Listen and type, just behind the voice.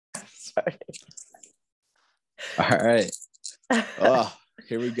Sorry. All right. Oh,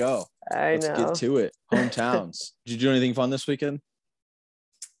 here we go. Let's get know. to it. Hometowns. Did you do anything fun this weekend?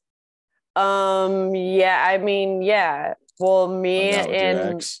 Yeah, I mean, yeah. Well, me Hung out with your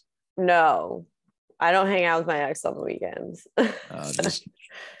and ex? no, I don't hang out with my ex on the weekends. Just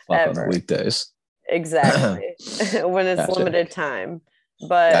fuck on the Ever. weekdays. Exactly. When it's Gotcha. limited time.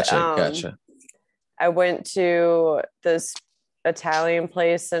 But Gotcha. I went to this Italian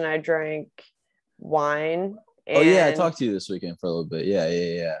place and I drank wine Oh yeah, I and talked to you this weekend for a little bit.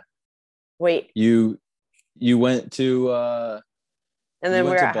 Yeah. wait, You went to and you then we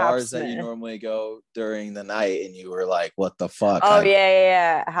went we're to at bars that you Hopsmith. normally go during the night, and you were like, "What the fuck?" Oh I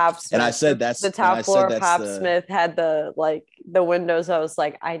yeah. and I Hopsmith. said The that's and I top floor said of that's the Hopsmith had the windows. I was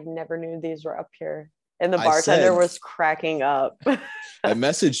like, I never knew these were up here. And the I bartender said was cracking up. I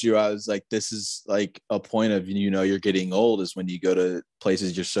messaged you. I was like, "This is like a point of you're getting old is when you go to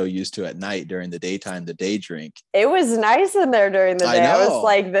places you're so used to at night during the daytime to day drink." It was nice in there during the I day. I was know.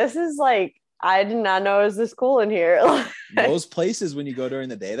 like, this is like, I did not know it was this cool in here. Most places when you go during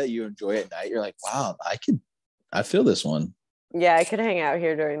the day that you enjoy at night, you're like, wow, I feel this one. Yeah, I could hang out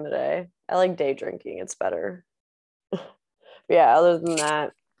here during the day. I like day drinking. It's better. Yeah, other than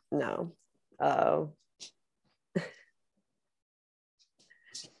that, no. Oh.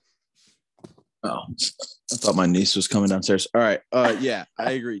 Oh, I thought my niece was coming downstairs. All right. Yeah,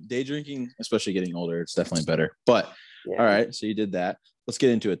 I agree. Day drinking, especially getting older, it's definitely better. But Yeah. all right, so you did that. Let's get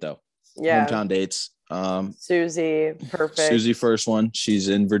into it though. Yeah. Hometown dates. Susie, perfect. Susie, first one. She's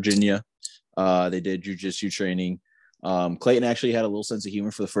in Virginia. They did jujitsu training. Clayton actually had a little sense of humor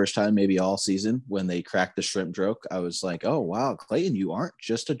for the first time, maybe all season, when they cracked the shrimp joke. I was like, oh, wow, Clayton, you aren't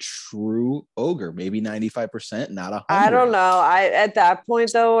just a true ogre, maybe 95%, not 100. I don't know. At that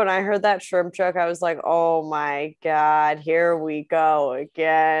point though, when I heard that shrimp joke, I was like, oh my God, here we go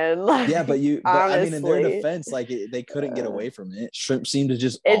again. Yeah, but I mean, in their honestly, defense, like they couldn't get away from it. Shrimp seemed to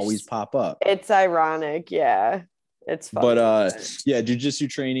just always it's pop up. it's ironic. Yeah. It's But funny. yeah, jujitsu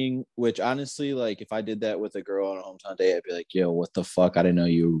training, which honestly, like if I did that with a girl on a hometown day, I'd be like, yo, what the fuck? I didn't know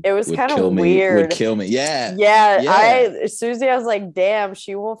you It was would kind of kill me. Would weird. kill me. Yeah. Yeah, Yeah. Susie, I was like, damn,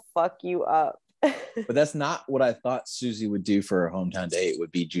 she will fuck you up. But that's not what I thought Susie would do for her hometown date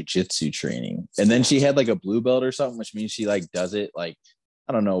would be jujitsu training. And then she had like a blue belt or something, which means she like does it like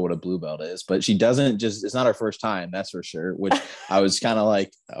I don't know what a blue belt is, but she doesn't just it's not her first time, that's for sure. Which I was kind of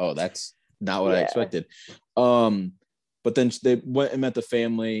like, oh, that's not what I Yeah. expected. But then they went and met the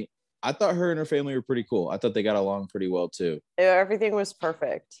family. I thought her and her family were pretty cool. I thought they got along pretty well too. Everything was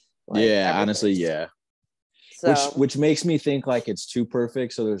perfect. Like, Yeah, everything. honestly, yeah. So Which makes me think like it's too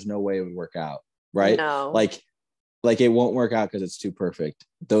perfect, so there's no way it would work out, right? no. Like it won't work out because it's too perfect.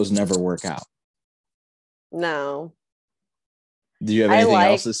 Those never work out. No. Do you have anything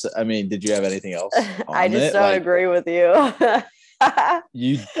else? I mean, did you have anything else? I just don't agree with you.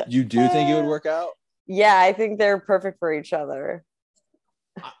 You do think it would work out? Yeah, I think they're perfect for each other.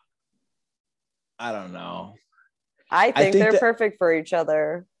 I don't know. I think they're perfect for each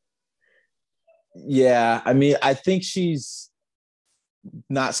other. Yeah, I mean, I think she's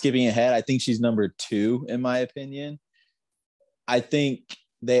not skipping ahead. I think she's number 2 in my opinion. I think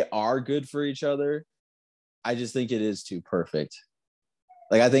they are good for each other. I just think it is too perfect.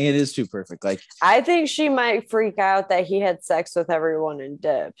 Like, I think it is too perfect. Like, I think she might freak out that he had sex with everyone in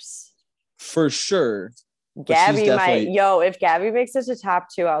dips. For sure. Gabby might. Yo, if Gabby makes it to top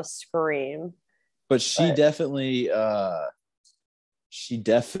 2, I'll scream. But she definitely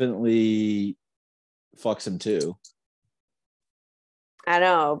fucks him too. I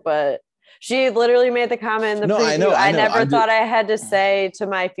know, but she literally made the comment in the preview. I know. I never thought I had to say to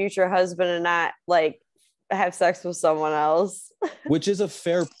my future husband and not like have sex with someone else. Which is a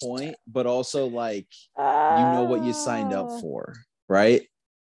fair point, but also like you know what you signed up for, right?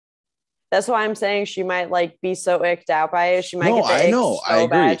 That's why I'm saying she might like be so icked out by it. She might get the ick so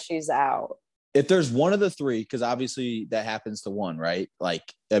bad she's out. If there's one of the 3, because obviously that happens to one, right? Like,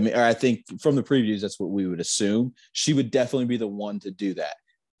 I mean, or I think from the previews, that's what we would assume. She would definitely be the one to do that.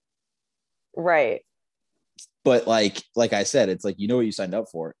 Right. But like I said, it's like, you know what you signed up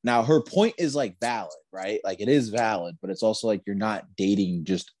for. Now, her point is like valid, right? Like it is valid, but it's also like you're not dating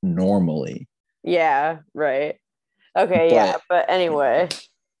just normally. Yeah, right. Okay, but anyway.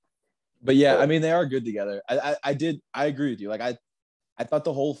 But yeah, I mean, they are good together. I agree with you. Like I thought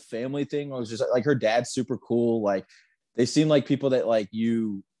the whole family thing was just like her dad's super cool. Like they seem like people that like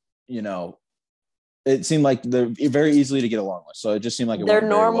you know, it seemed like they're very easily to get along with. So it just seemed like it They're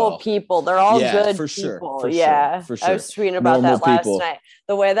went very normal well. people. They're all Yeah, good for sure. people. For sure. Yeah. For I sure. was tweeting about Normal that last people. night.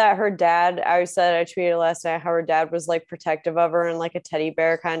 The way that her dad, I tweeted last night how her dad was like protective of her in like a teddy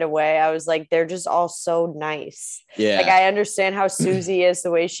bear kind of way. I was like, they're just all so nice. Yeah. Like, I understand how Susie is the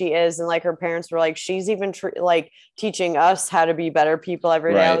way she is. And like her parents were like, she's even like teaching us how to be better people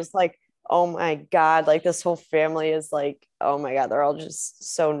every day. I Right. was like, oh my God, like this whole family is like, oh my God, they're all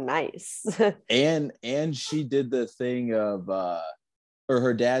just so nice. And she did the thing of or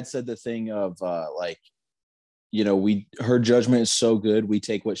her dad said the thing of like, you know, her judgment is so good, we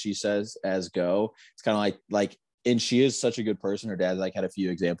take what she says as go. It's kind of like and she is such a good person. Her dad like had a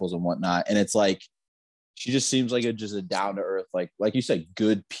few examples and whatnot, and it's like she just seems like just a down to earth, like you said,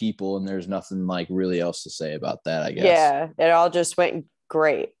 good people, and there's nothing like really else to say about that, I guess. Yeah, it all just went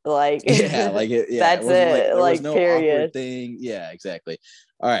great. Like, yeah, like it. Yeah, that's it. Like, there like, was no period. awkward thing. Yeah, exactly.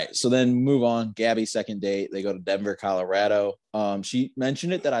 All right, so then move on. Gabby's second date. They go to Denver, Colorado. She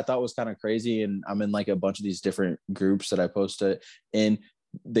mentioned it that I thought was kind of crazy, and I'm in like a bunch of these different groups that I posted, and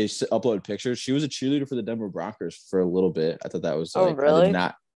they uploaded pictures. She was a cheerleader for the Denver Broncos for a little bit. I thought that was like, really?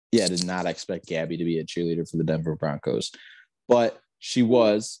 I did not expect Gabby to be a cheerleader for the Denver Broncos, but she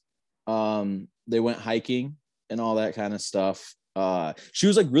was. They went hiking and all that kind of stuff. She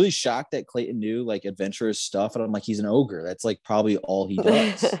was like really shocked that Clayton knew like adventurous stuff, and I'm like, he's an ogre. That's like probably all he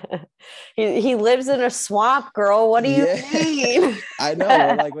does. he lives in a swamp, girl. What do you mean? I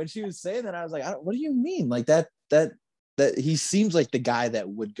know. Like when she was saying that, I was like, what do you mean? Like that he seems like the guy that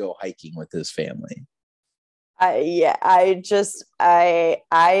would go hiking with his family. I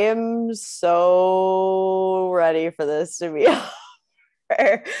am so ready for this to be over.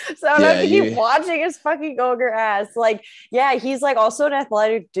 So I don't have to keep watching his fucking ogre ass. Like, yeah, he's like also an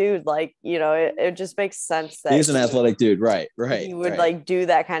athletic dude. Like, you know, it just makes sense that he's an athletic dude, right? He would like do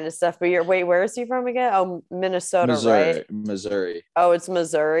that kind of stuff. But where is he from again? Oh, Minnesota, Missouri, right? Missouri. Oh, it's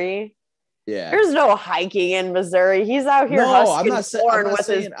Missouri. Yeah. There's no hiking in Missouri. He's out here husking corn with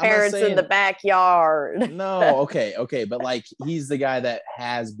his parents in the backyard. No, okay, but like he's the guy that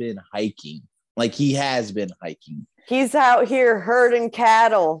has been hiking. Like he has been hiking. He's out here herding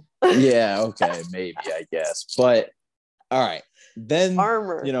cattle. Yeah, okay, maybe, I guess. But all right. Then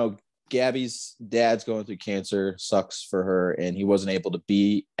Farmer. You know, Gabby's dad's going through cancer, sucks for her, and he wasn't able to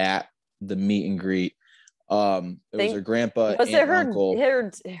be at the meet and greet. It was her grandpa. Was it her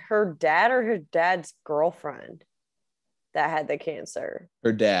dad or her dad's girlfriend that had the cancer?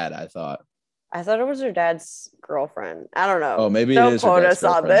 Her dad, I thought. I thought it was her dad's girlfriend. I don't know. Oh, maybe don't it is quote us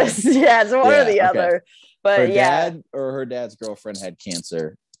on this. Yeah, it's one or the other. But her dad or her dad's girlfriend had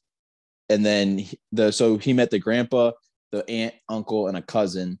cancer, and then so he met the grandpa, the aunt, uncle, and a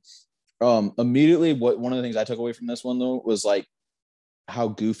cousin. Immediately, one of the things I took away from this one though was like how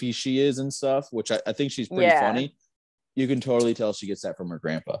goofy she is and stuff, which I think she's pretty funny. You can totally tell she gets that from her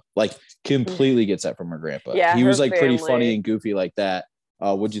grandpa, like completely gets that from her grandpa. Yeah, he was like pretty funny and goofy like that.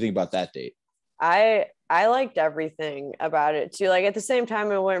 What do you think about that date? I liked everything about it too. Like at the same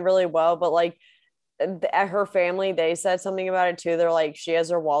time, it went really well, but like at her family, they said something about it too. They're like, she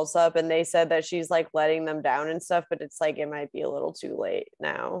has her walls up, and they said that she's like letting them down and stuff, but it's like it might be a little too late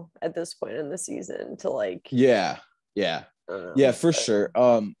now at this point in the season to like for sure.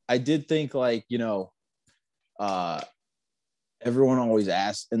 I did think like, you know, everyone always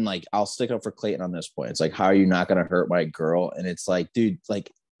asks, and like I'll stick up for Clayton on this point. It's like, how are you not gonna hurt my girl? And it's like, dude,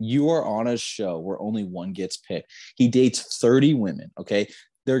 like you are on a show where only one gets picked. He dates 30 women. Okay.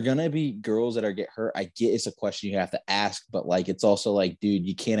 They're gonna be girls that get hurt. I get it's a question you have to ask, but like it's also like, dude,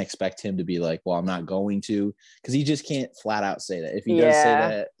 you can't expect him to be like, well, I'm not going to, because he just can't flat out say that. If he does say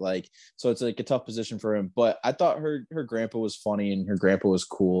that, like, so it's like a tough position for him. But I thought her grandpa was funny and her grandpa was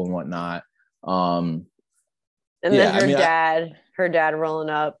cool and whatnot. And then her dad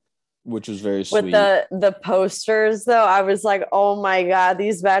rolling up, which was very sweet. With the posters, though, I was like, oh my God,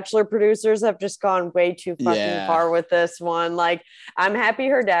 these Bachelor producers have just gone way too fucking far with this one. Like, I'm happy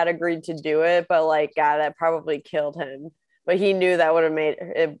her dad agreed to do it, but like, God, that probably killed him. But he knew that would have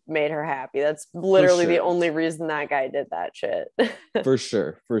made her happy. That's literally the only reason that guy did that shit. For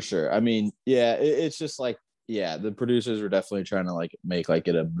sure. I mean, yeah, it's just like, yeah, the producers were definitely trying to like make like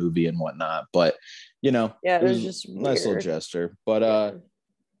it a movie and whatnot, but you know, it was just a nice little gesture. But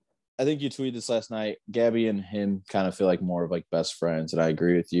I think you tweeted this last night. Gabby and him kind of feel like more of like best friends, and I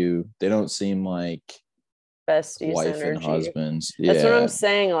agree with you. They don't seem like besties, wife and husbands. That's what I'm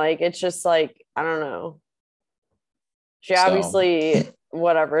saying. Like, it's just like, I don't know. She obviously,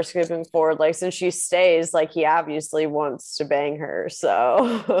 whatever, skipping forward, like since she stays, like he obviously wants to bang her.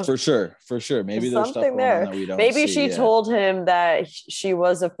 So for sure. Maybe there's something there that we don't. Maybe she told him that she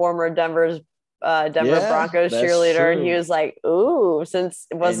was a former Denver Denver Broncos cheerleader, and he was like, "Ooh, since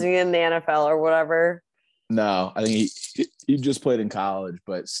wasn't he in the NFL or whatever?" No, I think he just played in college,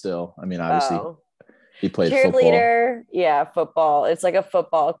 but still, I mean, obviously, he played cheerleader. Football. Yeah, football. It's like a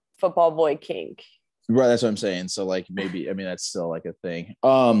football boy kink. Right, that's what I'm saying. So, like, maybe, I mean, that's still like a thing.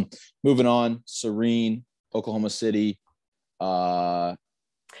 Moving on, Serene, Oklahoma City.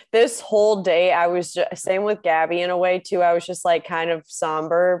 This whole day, I was just same with Gabby in a way too. I was just like kind of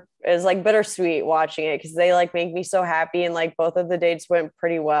somber. It was like bittersweet watching it because they like make me so happy, and like both of the dates went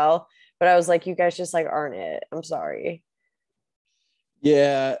pretty well. But I was like, you guys just like aren't it. I'm sorry.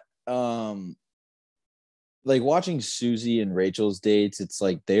 Yeah. Like watching Susie and Rachel's dates, it's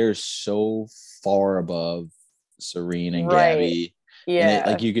like they're so far above Serene and Gabby. Yeah. And it,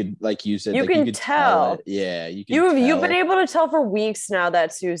 like you could, like you said, you like can you could tell it. Yeah, you can you've been able to tell for weeks now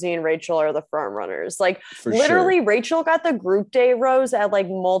that Susie and Rachel are the front runners. Like for literally sure. Rachel got the group date rose at like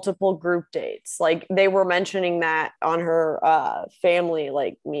multiple group dates. Like they were mentioning that on her family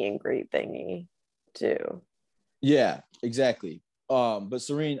like meet and greet thingy too. Yeah, exactly. But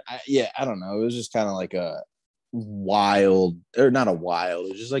Serene, I don't know. It was just kind of like a wild, or not a wild,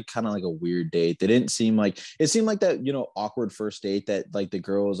 it was just like kind of like a weird date. They didn't seem like, it seemed like that, you know, awkward first date that like the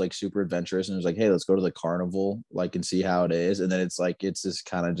girl was like super adventurous and was like, hey, let's go to the carnival, like, and see how it is. And then it's like, it's just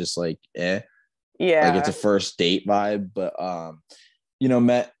kind of just like, like it's a first date vibe. But you know,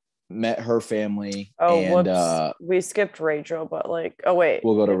 met her family. Oh, and whoops. We skipped Rachel, but like, oh wait.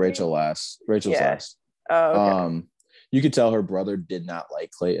 we'll go to Rachel last. Rachel's last. Oh, okay. You could tell her brother did not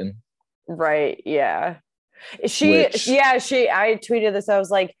like Clayton. Right. Yeah. I tweeted this. I was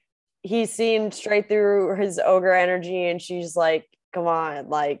like, he's seen straight through his ogre energy, and she's like, come on,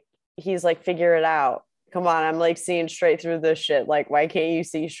 like he's like, figure it out. Come on, I'm like seeing straight through this shit. Like, why can't you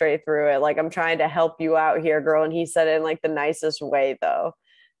see straight through it? Like, I'm trying to help you out here, girl. And he said it in like the nicest way, though.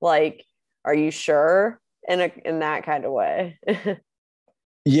 Like, are you sure? In that kind of way.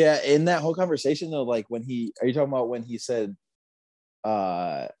 Yeah, in that whole conversation though, like when are you talking about when he said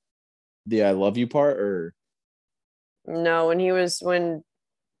the I love you part, or no, when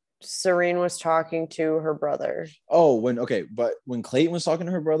Serene was talking to her brother. Oh, but when Clayton was talking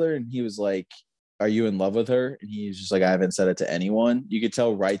to her brother and he was like, are you in love with her? And he's just like, I haven't said it to anyone. You could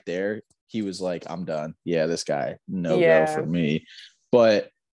tell right there, he was like, I'm done. Yeah, this guy, go for me. But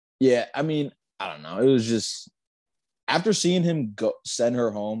yeah, I mean, I don't know. It was just after seeing him send her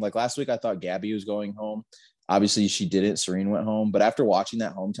home, like last week, I thought Gabby was going home. Obviously, she didn't. Serene went home. But after watching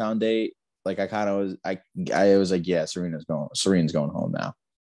that hometown date, like I kind of was, I was like, yeah, Serene's going home now.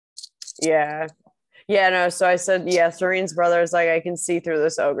 Yeah. Yeah, no. So I said, yeah, Serene's brother is like, I can see through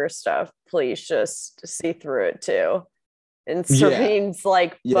this ogre stuff. Please just see through it too. And Serene's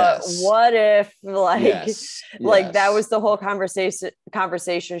like, but what if like that was the whole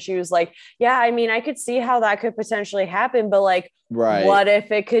conversation. She was like, yeah, I mean, I could see how that could potentially happen, but like, what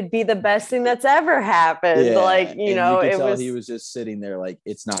if it could be the best thing that's ever happened? Yeah. Like, you know, he was just sitting there like,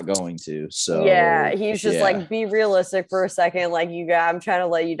 it's not going to. So yeah, he was just like, be realistic for a second. Like, I'm trying to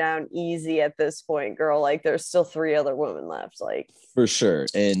let you down easy at this point, girl. Like, there's still 3 other women left. Like, for sure.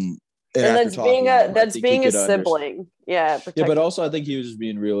 And that's being a sibling. Yeah. Yeah, but also I think he was just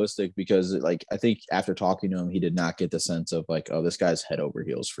being realistic because like I think after talking to him, he did not get the sense of like, oh, this guy's head over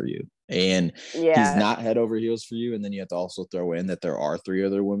heels for you. And he's not head over heels for you. And then you have to also throw in that there are 3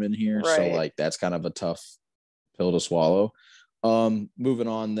 other women here. Right. So like that's kind of a tough pill to swallow. Moving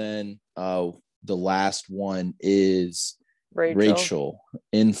on then, the last one is Rachel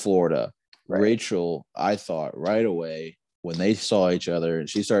in Florida. Right. Rachel, I thought right away when they saw each other and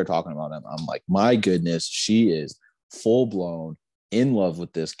she started talking about him, I'm like, my goodness, she is full blown in love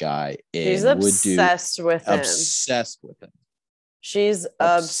with this guy. And she's obsessed with him. She's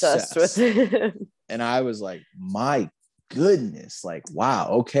obsessed with him. And I was like, my goodness, like, wow,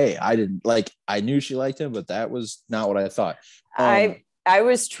 okay. I knew she liked him, but that was not what I thought. I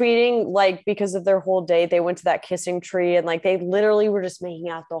was tweeting like because of their whole date, they went to that kissing tree and like they literally were just making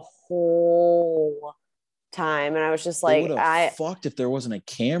out the whole time, and I was just like, I fucked if there wasn't a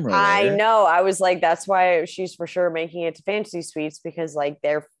camera there. I know. I was like, that's why she's for sure making it to fantasy suites, because like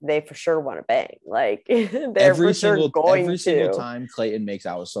they for sure want to bang. Like every single time Clayton makes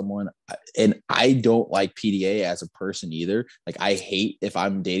out with someone, and I don't like PDA as a person either. Like I hate if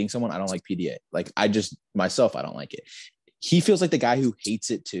I'm dating someone, I don't like PDA. Like I just myself, I don't like it. He feels like the guy who hates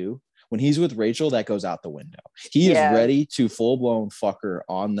it too. When he's with Rachel, that goes out the window. He is ready to full blown fuck her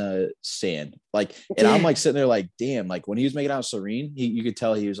on the sand. Like, and I'm like sitting there like, damn, like when he was making out with Serene, you could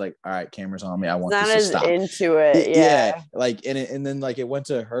tell he was like, all right, camera's on me. I want this to stop. Into it. Yeah. Like, and then like it went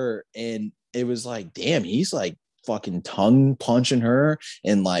to her and it was like, damn, he's like fucking tongue punching her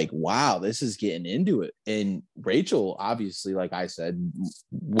and like, wow, this is getting into it. And Rachel, obviously, like I said,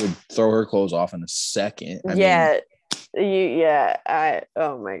 would throw her clothes off in a second. I mean,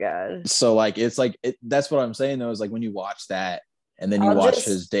 oh my god. So like that's what I'm saying though, is like when you watch that and then you watch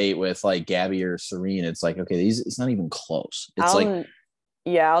his date with like Gabby or Serene, it's like, okay, it's not even close. It's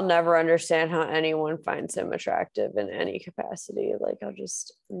I'll never understand how anyone finds him attractive in any capacity. Like, I'll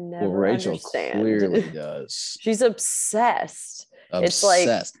just never Rachel understand. Clearly does. She's obsessed. It's like,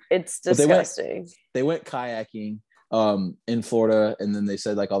 it's disgusting. They went kayaking in Florida, and then they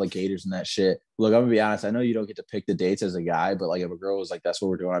said like all the gators and that shit. Look, I'm gonna be honest, I know you don't get to pick the dates as a guy, but like if a girl was like, that's what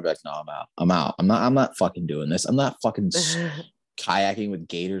we're doing, I'd be like, no, I'm out. I'm not fucking doing this. I'm not fucking kayaking with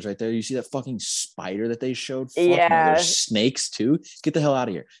gators right there. You see that fucking spider that they showed? Fuck no, there's snakes too. Get the hell out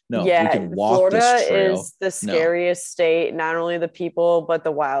of here. No, we can walk Florida this trail. Is the scariest state, not only the people, but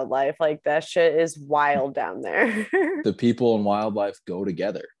the wildlife. Like, that shit is wild down there. The people and wildlife go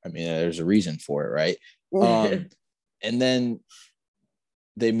together. I mean, there's a reason for it, right? And then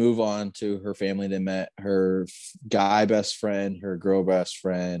they move on to her family. They met her guy best friend, her girl best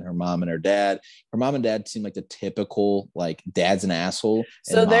friend, her mom and her dad. Her mom and dad seem like the typical, like, dad's an asshole.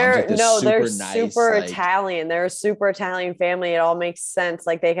 So they're super Italian. They're a super Italian family. It all makes sense.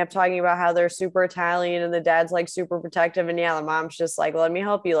 Like, they kept talking about how they're super Italian and the dad's like super protective. And the mom's just like, let me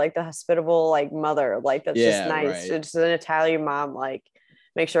help you. Like, the hospitable, like, mother, like, that's just nice. Right. It's an Italian mom, like,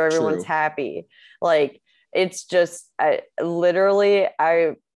 make sure everyone's happy. Like, it's just, I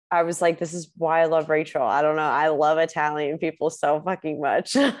was like, this is why I love Rachel. I don't know. I love Italian people so fucking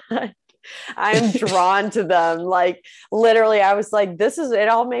much. I'm drawn to them. Like, literally, I was like, it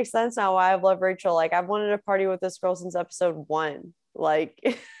all makes sense now why I love Rachel. Like, I've wanted to party with this girl since episode 1. Like,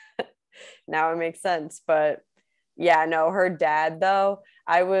 now it makes sense. But yeah, no, her dad though,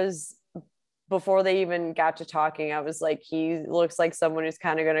 before they even got to talking, I was like, he looks like someone who's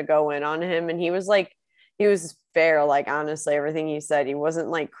kind of going to go in on him. And he was fair. Like, honestly, everything he said, he wasn't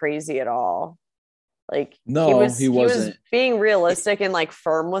like crazy at all. Like, no, he wasn't. He was being realistic and like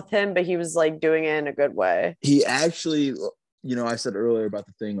firm with him, but he was like doing it in a good way. He actually, I said earlier about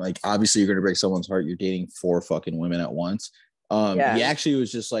the thing, like, obviously you're going to break someone's heart. You're dating 4 fucking women at once. He actually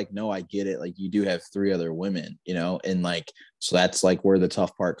was just like, no, I get it. Like, you do have 3 other women, and like, so that's like where the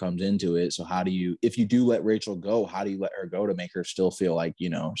tough part comes into it. So if you do let Rachel go, how do you let her go to make her still feel like,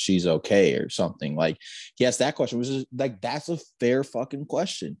 she's okay or something? Like, he asked that question, which is like, that's a fair fucking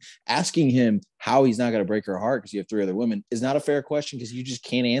question. Asking him how he's not going to break her heart because you have 3 other women is not a fair question, because you just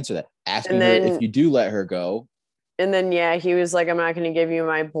can't answer that. Asking her if you do let her go. And then, he was like, I'm not going to give you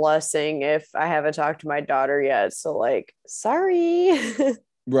my blessing if I haven't talked to my daughter yet. So, like, sorry.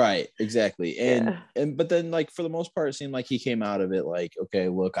 Right. Exactly. But then, like, for the most part, it seemed like he came out of it like, okay,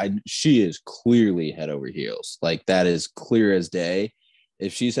 look, she is clearly head over heels. Like, that is clear as day.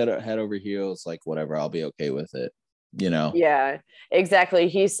 If she's head over heels, like, whatever, I'll be okay with it. Yeah, exactly.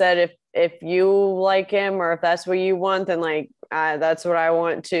 He said, if you like him or if that's what you want, then like, that's what I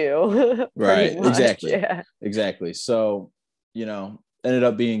want too. Right. Exactly. Yeah. Exactly. So, ended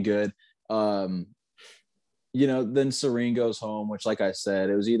up being good. Then Serene goes home, which, like I said,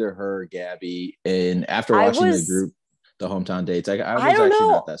 it was either her or Gabby. And after watching the hometown dates, I was actually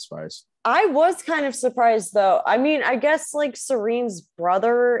not that surprised. I was kind of surprised though. I mean, I guess like Serene's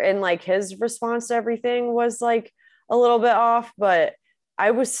brother and like his response to everything was like a little bit off, but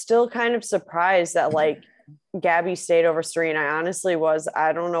I was still kind of surprised that like Gabby stayed over Serene. I honestly was.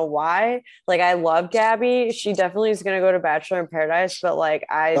 I don't know why. Like, I love Gabby. She definitely is going to go to Bachelor in Paradise, but like,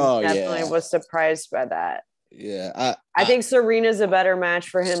 I definitely was surprised by that. Yeah. I think Serena's a better match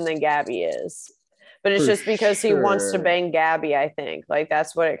for him than Gabby is, but it's just because he wants to bang Gabby. I think like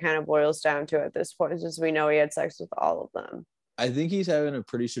that's what it kind of boils down to at this point, since we know he had sex with all of them. I think he's having a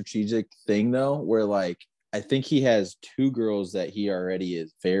pretty strategic thing though, where like, I think he has 2 girls that he already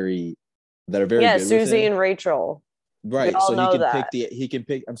is that are very good Susie with him. and Rachel. Right. So he can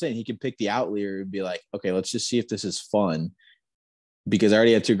pick the outlier and be like, okay, let's just see if this is fun. Because I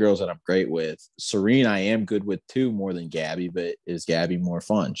already have 2 girls that I'm great with. Serene, I am good with too, more than Gabby, but is Gabby more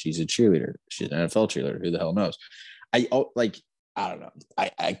fun? She's a cheerleader. She's an NFL cheerleader. Who the hell knows? I don't know.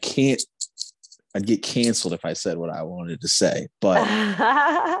 I can't. I'd get canceled if I said what I wanted to say, but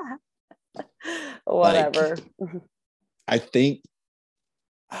whatever. Like, I think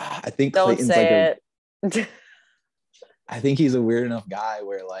don't Clayton's say like it. I think he's a weird enough guy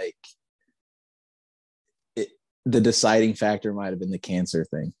where like the deciding factor might have been the cancer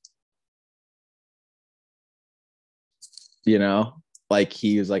thing. Like,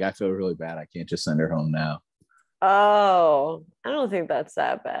 he was like, I feel really bad. I can't just send her home now. Oh, I don't think that's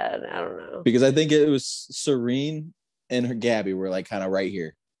that bad. I don't know. Because I think it was Serene and her Gabby were like kind of right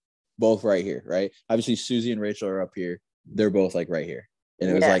here, both right here, right? Obviously, Susie and Rachel are up here. They're both like right here, and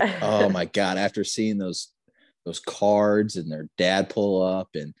it was like, oh my god! After seeing those cards and their dad pull up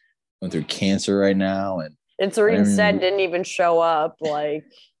and went through cancer right now, and Serene said didn't even show up, like.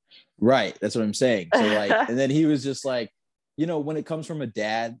 Right, that's what I'm saying. So like, and then he was just like, you know, when it comes from a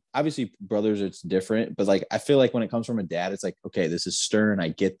dad, obviously brothers, it's different, but like, I feel like when it comes from a dad, it's like, okay, this is stern. I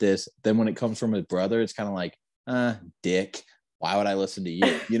get this. Then when it comes from a brother, it's kind of like, dick. Why would I listen to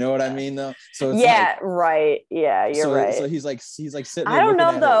you? You know what I mean, though? So it's yeah, like, right. Yeah, you're right. So he's like sitting there I don't looking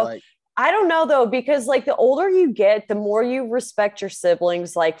know at though. It like, I don't know though, because like the older you get, the more you respect your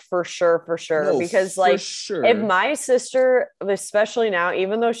siblings, like for sure. no, because for like sure. if my sister, especially now,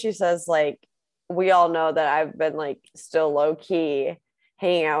 even though she says like, we all know that I've been like still low key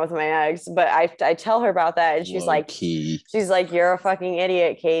hanging out with my ex, but I tell her about that and she's like, you're a fucking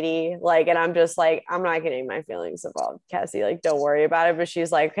idiot, Katie. Like, and I'm just like, I'm not getting my feelings involved, Cassie. Like, don't worry about it. But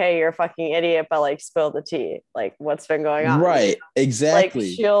she's like, hey, you're a fucking idiot, but like spill the tea. Like, what's been going on? Right.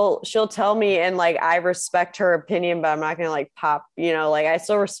 Exactly. Like she'll tell me, and like I respect her opinion, but I'm not gonna like pop, you know, like I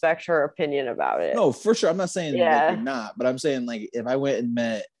still respect her opinion about it. No, for sure. I'm not saying like you're not, but I'm saying like if I went and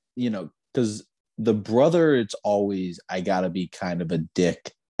met, you know, because the brother, it's always, I gotta be kind of a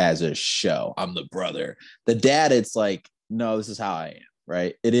dick as a show. I'm the brother. The dad, it's like, no, this is how I am,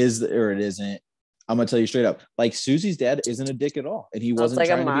 right? It is or it isn't. I'm gonna tell you straight up. Like Susie's dad isn't a dick at all, and he wasn't like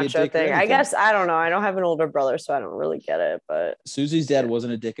trying to be a dick thing. I guess I don't know. I don't have an older brother, so I don't really get it. But Susie's dad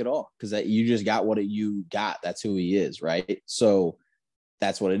wasn't a dick at all because that you just got what you got. That's who he is, right? So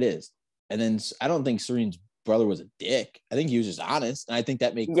that's what it is. And then I don't think Serene's brother was a dick. I think he was just honest, and I think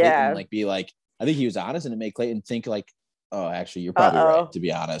that made Clayton like be like. I think he was honest, and it made Clayton think like, oh, actually, you're probably right, to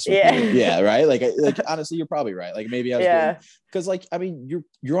be honest with you. Yeah, right? Like honestly, you're probably right. Like maybe I was because like, I mean,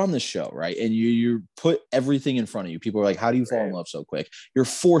 you're on the show, right? And you put everything in front of you. People are like, how do you fall in love so quick? You're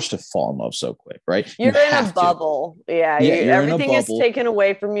forced to fall in love so quick, right? You're in a bubble. Yeah, everything is taken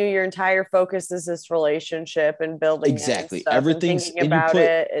away from you. Your entire focus is this relationship and building exactly. It and everything's thinking about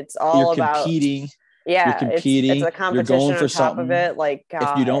it. It's all you're about competing. Yeah, you're competing. It's a competition you're going for on top something. Of it. Like, God.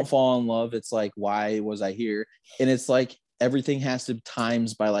 If you don't fall in love, it's like, why was I here? And it's like everything has to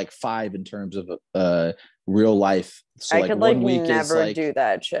times by like 5 in terms of real life. So I could like 1 week never do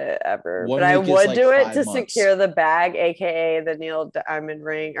that shit ever, but I would do it to secure the bag, aka the Neil Diamond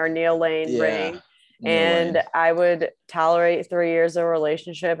ring or Neil Lane ring, and I would tolerate 3 years of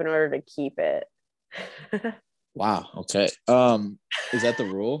relationship in order to keep it. Wow. Okay. Is that the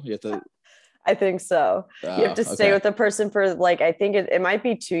rule? You have to. I think so. You have to stay with the person for like, I think it might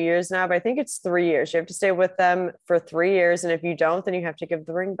be 2 years now, but I think it's 3 years. You have to stay with them for 3 years. And if you don't, then you have to give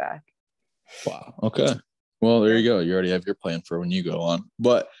the ring back. Wow. Okay. Well, there you go. You already have your plan for when you go on.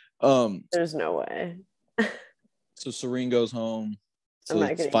 But there's no way. So Serene goes home. So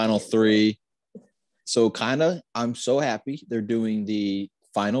it's final 3. So kind of, I'm so happy they're doing the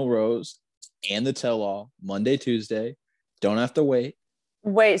final rose and the tell-all Monday, Tuesday. Don't have to wait.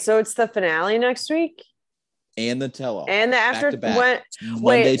 Wait, so it's the finale next week? And the tell-all. And the after back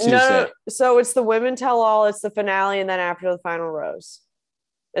Monday, Tuesday. No. So it's the women tell-all, it's the finale, and then after the final rose.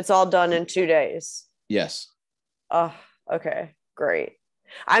 It's all done in 2 days. Yes. Oh, okay. Great.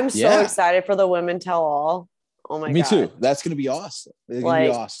 I'm so excited for the women tell-all. Oh my God. Me too. That's gonna be awesome. It's gonna be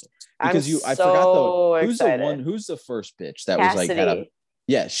awesome. Because I forgot though. Who's the first bitch that Cassidy. Was like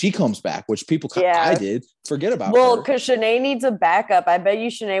yeah, she comes back, which people I did forget about. Well, because Shanae needs a backup. I bet you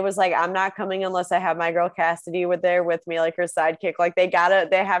Shanae was like, I'm not coming unless I have my girl Cassidy with me, like her sidekick. Like they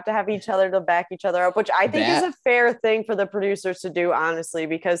have to have each other to back each other up, which I think is a fair thing for the producers to do, honestly,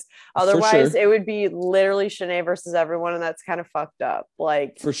 because otherwise it would be literally Shanae versus everyone, and that's kind of fucked up.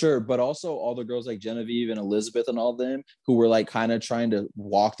 Like for sure, but also all the girls like Genevieve and Elizabeth and all them who were like kind of trying to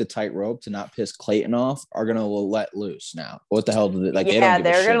walk the tightrope to not piss Clayton off are gonna let loose now. What the hell did it like? Yeah,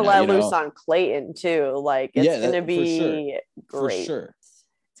 they're gonna let loose on Clayton too. Like it's gonna be great. For sure.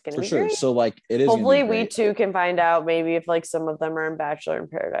 It's gonna be great. So like it is. Hopefully we too can find out maybe if like some of them are in Bachelor in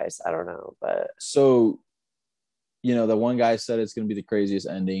Paradise. I don't know, but so the one guy said it's gonna be the craziest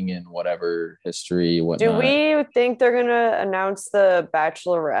ending in whatever history. Whatnot. Do we think they're gonna announce the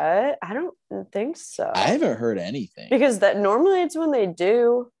Bachelorette? I don't think so. I haven't heard anything because that normally it's when they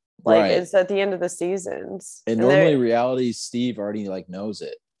do. Like it's at the end of the seasons. And normally reality Steve already like knows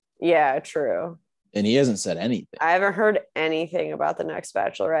it. Yeah, true. And he hasn't said anything. I haven't heard anything about the next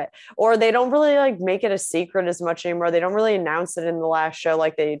Bachelorette, or they don't really like make it a secret as much anymore. They don't really announce it in the last show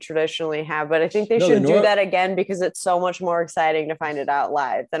like they traditionally have, but I think they should do that again because it's so much more exciting to find it out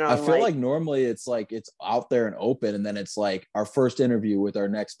live than on. I feel like normally it's like it's out there and open, and then it's like our first interview with our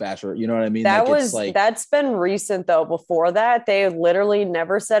next Bachelor. You know what I mean? That's been recent though. Before that, they literally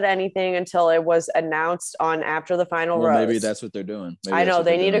never said anything until it was announced on after the final roast. Maybe that's what they're doing. I know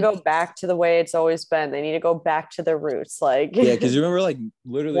they need to go back to the way it's always been. They need to go back to the roots. Like, yeah, because you remember, like,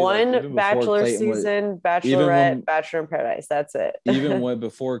 literally one Bachelor season, Bachelorette, Bachelor in Paradise. That's it. Even when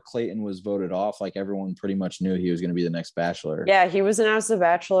before Clayton was voted off, like everyone pretty much knew he was going to be the next Bachelor. Yeah, he was announced the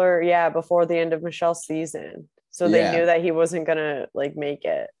Bachelor. Yeah, before the end of Michelle's season, so they knew that he wasn't gonna like make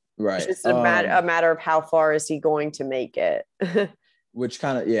it. Right. It's just a matter of how far is he going to make it. Which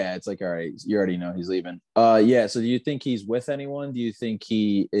kind of, it's like, all right, you already know he's leaving. Yeah. So do you think he's with anyone? Do you think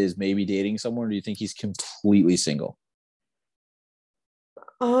he is maybe dating someone? Or do you think he's completely single?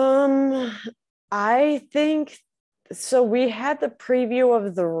 I think so. We had the preview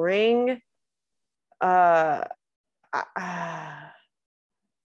of The Ring.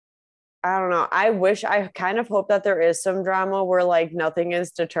 I don't know. I kind of hope that there is some drama where like nothing is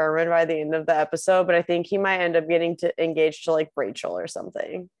determined by the end of the episode, but I think he might end up getting engaged to like Rachel or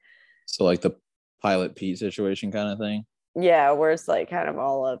something. So like the Pilot Pete situation kind of thing. Yeah, where it's like kind of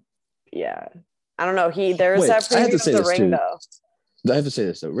all up. Yeah. I don't know. There's that preview of The Ring though. I have to say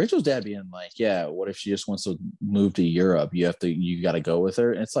this though. Rachel's dad being like, yeah, what if she just wants to move to Europe? You got to go with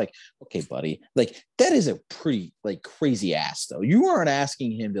her. And it's like, okay, buddy, like that is a pretty like crazy ass though. You aren't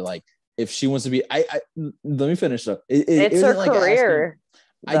asking him to like, if she wants to be, let me finish up. It's her like career.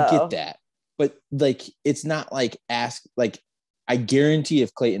 I get that, but like, it's not like I guarantee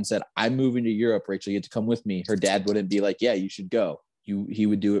if Clayton said, I'm moving to Europe, Rachel, you get to come with me. Her dad wouldn't be like, yeah, you should go. He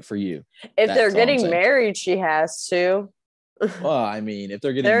would do it for you. If they're getting married, she has to. Well, I mean, if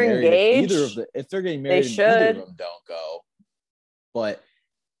they're getting married, engaged, if they're getting married, either of them don't go. But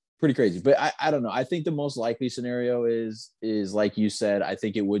pretty crazy. But I don't know. I think the most likely scenario is like you said. I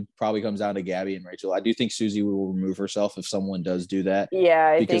think it would probably comes down to Gabby and Rachel. I do think Susie will remove herself if someone does do that.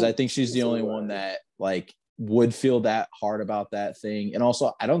 Yeah, because I think she's the only one that like would feel that hard about that thing. And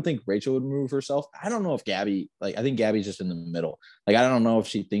also, I don't think Rachel would remove herself. I don't know if Gabby, like, I think Gabby's just in the middle. Like, I don't know if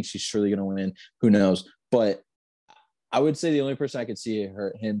she thinks she's surely going to win. Who knows? But I would say the only person I could see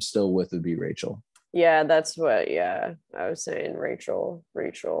him still with would be Rachel. Yeah, that's what. Yeah, I was saying Rachel.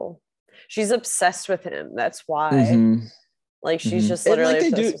 She's obsessed with him. That's why. Mm-hmm. Like she's just literally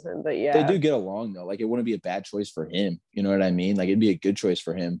obsessed with him. But yeah, they do get along though. Like it wouldn't be a bad choice for him. You know what I mean? Like it'd be a good choice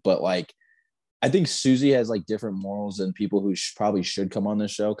for him. But like, I think Susie has like different morals than people who probably should come on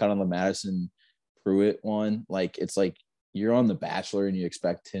this show. Kind of the Madison Pruitt one. Like it's like, you're on The Bachelor and you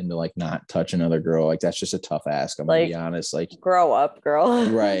expect him to like not touch another girl. Like that's just a tough ask. I'm gonna be honest. Like grow up, girl.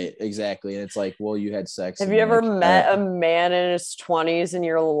 Right, exactly. And it's like, well, you had sex. Have you ever met a man in his 20s in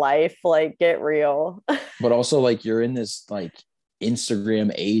your life? Like get real. But also like you're in this like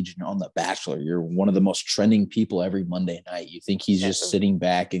Instagram age and on The Bachelor, you're one of the most trending people every Monday night. You think he's just sitting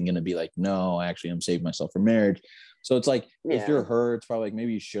back and gonna be like, no, actually I'm saving myself for marriage. So it's like if you're her, it's probably like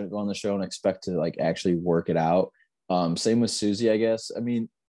maybe you shouldn't go on the show and expect to like actually work it out. Same with Susie, I guess. I mean,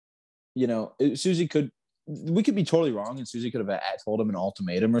 you know, we could be totally wrong, and Susie could have told him an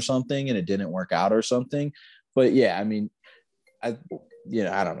ultimatum or something, and it didn't work out or something. But yeah, I mean, I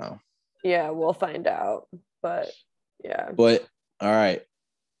don't know. Yeah, we'll find out. But yeah. But all right,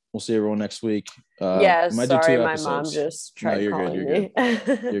 we'll see everyone next week. Yeah, sorry, my mom just tried calling me.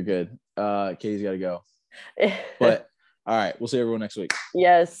 You're good. Katie's got to go. But all right, we'll see everyone next week.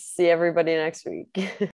 Yes, see everybody next week.